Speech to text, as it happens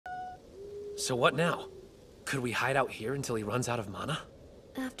So what now? Could we hide out here until he runs out of mana?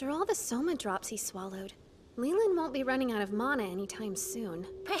 After all the soma drops he swallowed, Leland won't be running out of mana anytime soon.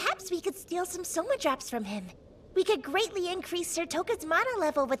 Perhaps we could steal some soma drops from him. We could greatly increase Sir Touka's mana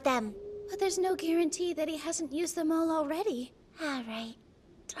level with them. But there's no guarantee that he hasn't used them all already. All right.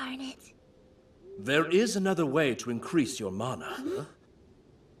 Darn it. There is another way to increase your mana. Huh?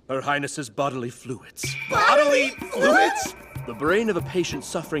 Her Highness's bodily fluids. Bodily fluids? The brain of a patient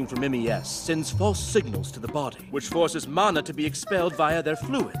suffering from MES sends false signals to the body, which forces mana to be expelled via their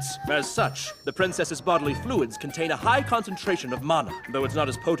fluids. As such, the princess's bodily fluids contain a high concentration of mana, though it's not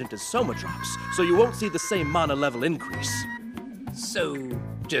as potent as soma drops, so you won't see the same mana level increase. So,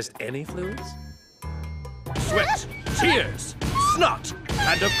 just any fluids? Sweat, tears, snot,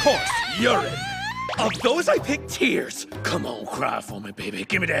 and of course, urine. Of those, I pick tears. Come on, cry for me, baby.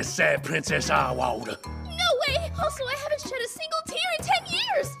 Give me that sad princess eye water. No way! Also, I haven't shed a single tear in 10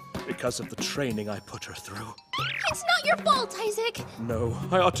 years! Because of the training I put her through. It's not your fault, Isaac! No,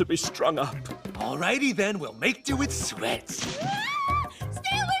 I ought to be strung up. Alrighty then, we'll make do with sweat. Stay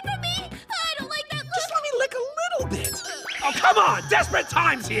away from me! I don't like that look! Just let me lick a little bit. Oh, come on! Desperate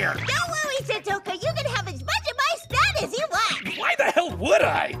times here! Don't worry, Sir Touka. You can have as much of my stat as you want. Why the hell would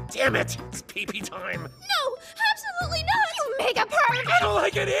I? Damn it! It's pee-pee time. No! Absolutely not! You mega perv! I don't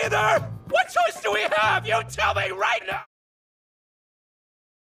like it either! What choice do we have? You tell me right now!